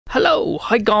Hello,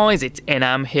 hi guys, it's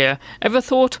Enam here. Ever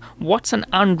thought, what's an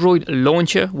Android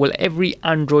launcher? Well, every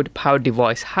Android powered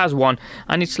device has one,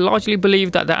 and it's largely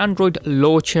believed that the Android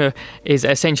launcher is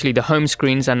essentially the home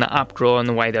screens and the app drawer and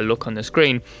the way they look on the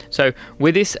screen. So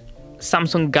with this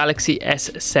Samsung Galaxy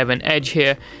S7 Edge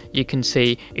here, you can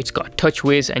see it's got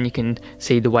Touchwiz, and you can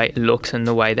see the way it looks and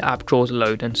the way the app drawers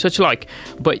load and such like.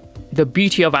 But the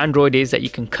beauty of Android is that you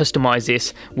can customize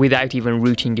this without even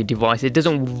rooting your device. It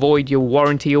doesn't void your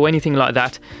warranty or anything like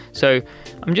that. So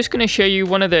I'm just going to show you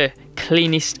one of the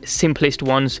cleanest, simplest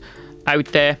ones out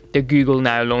there, the Google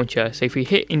Now launcher. So if we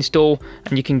hit install,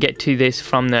 and you can get to this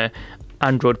from the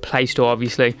Android Play Store,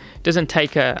 obviously. It doesn't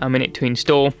take a minute to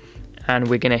install, and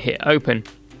we're going to hit open.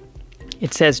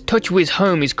 It says Touchwiz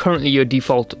Home is currently your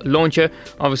default launcher,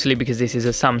 obviously because this is a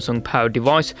Samsung powered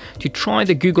device. To try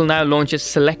the Google Now launcher,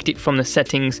 select it from the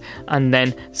settings and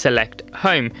then select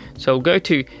Home. So go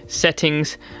to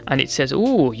settings, and it says,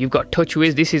 oh, you've got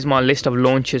Touchwiz. This is my list of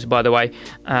launchers, by the way.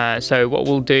 So what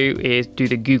we'll do is do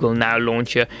the Google Now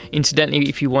launcher. Incidentally,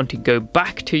 if you want to go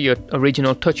back to your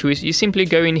original Touchwiz, you simply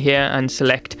go in here and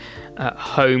select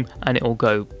Home, and it will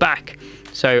go back.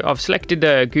 So I've selected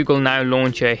the Google Now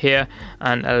launcher here,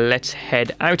 and let's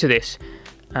head out of this.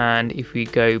 And if we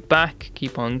go back,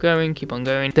 keep on going,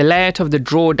 the layout of the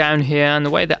drawer down here and the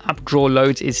way the app drawer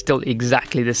loads is still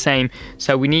exactly the same.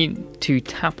 So we need to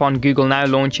tap on Google Now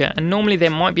launcher, and normally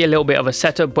there might be a little bit of a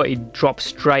setup, but it drops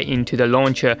straight into the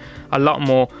launcher. A lot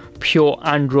more pure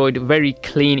Android, very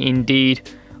clean indeed.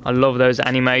 I love those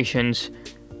animations.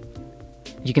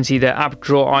 You can see the app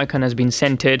drawer icon has been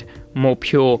centered, more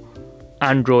pure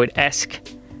Android-esque.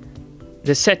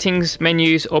 The settings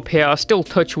menus up here are still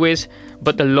Touchwiz,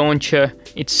 but the launcher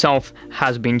itself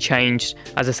has been changed.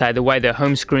 As I say, the way the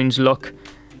home screens look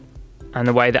and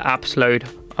the way the apps load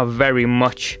are very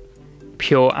much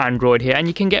pure Android here. And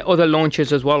you can get other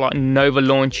launchers as well, like Nova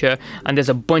launcher, and there's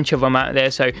a bunch of them out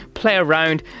there. So play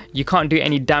around. You can't do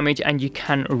any damage, and you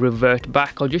can revert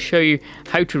back. I'll just show you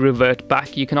how to revert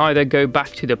back. You can either go back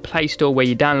to the Play Store where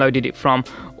you downloaded it from,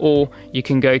 or you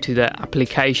can go to the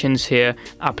applications here,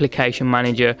 application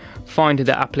manager, find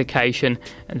the application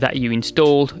that you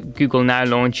installed, Google Now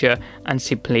launcher, and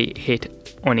simply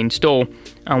hit uninstall.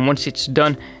 And once it's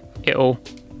done, it'll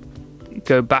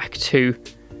go back to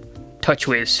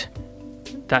Touchwiz.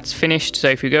 That's finished. So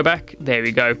if you go back, there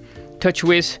we go,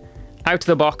 Touchwiz out of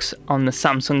the box on the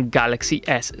Samsung Galaxy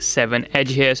S7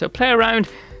 Edge here. So play around,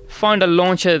 find a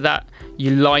launcher that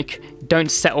you like.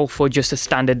 Don't settle for just a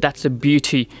standard. That's the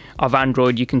beauty of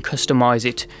Android. You can customize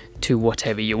it to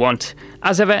whatever you want.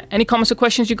 As ever, any comments or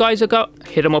questions you guys have got,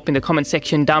 hit them up in the comment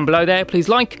section down below there. Please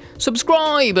like,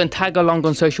 subscribe, and tag along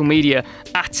on social media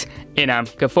at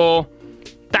InamGafoor.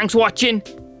 Thanks for watching.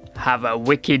 Have a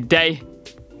wicked day,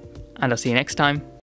 and I'll see you next time.